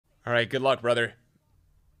All right, good luck, brother.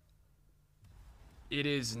 It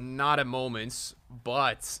is not a Moments,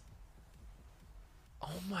 but...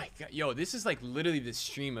 Oh my god. Yo, this is like literally the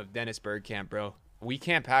stream of Dennis Bergkamp, bro. We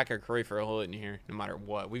can't pack our Cruyff for a hole in here, no matter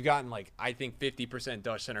what. We've gotten, like, I think 50%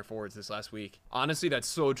 Dutch center forwards this last week. Honestly, that's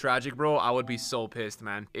so tragic, bro. I would be so pissed,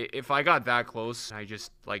 man. If I got that close and I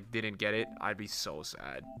just, like, didn't get it, I'd be so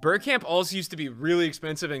sad. Bergkamp also used to be really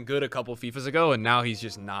expensive and good a couple FIFAs ago, and now he's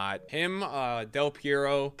just not. Him, Del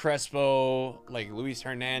Piero, Crespo, like, Luis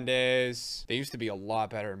Hernandez. They used to be a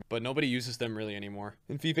lot better, but nobody uses them really anymore.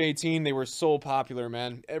 In FIFA 18, they were so popular,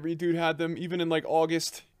 man. Every dude had them, even in, like,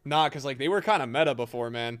 August. Nah, because, like, they were kind of meta before,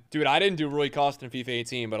 man. Dude, I didn't do Rui Costa in FIFA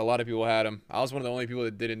 18, but a lot of people had him. I was one of the only people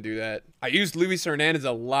that didn't do that. I used Luis Hernandez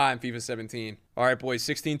a lot in FIFA 17. All right, boys,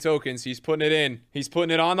 16 tokens. He's putting it in. He's putting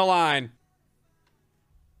it on the line.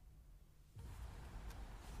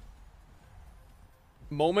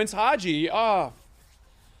 Moments Haji. Oh.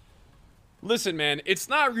 Listen, man, it's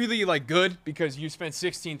not really, like, good because you spent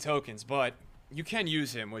 16 tokens, but you can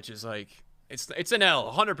use him, which is, like, it's an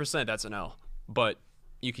L. 100% that's an L. But...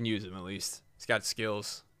 you can use him at least. He's got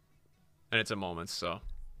skills. And it's a Moments, so.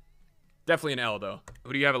 Definitely an L, though.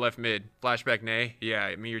 Who do you have at left mid? Flashback Nay? Yeah,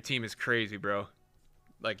 I mean, your team is crazy, bro.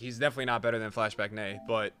 Like, he's definitely not better than Flashback Nay,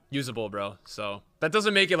 but usable, bro. So, that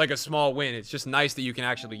doesn't make it, like, a small win. It's just nice that you can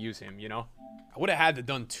actually use him, you know? I would have had to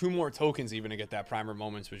done 2 more tokens even to get that Primer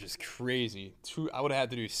Moments, which is crazy. I would have had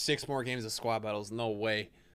to do 6 more games of squad battles. No way.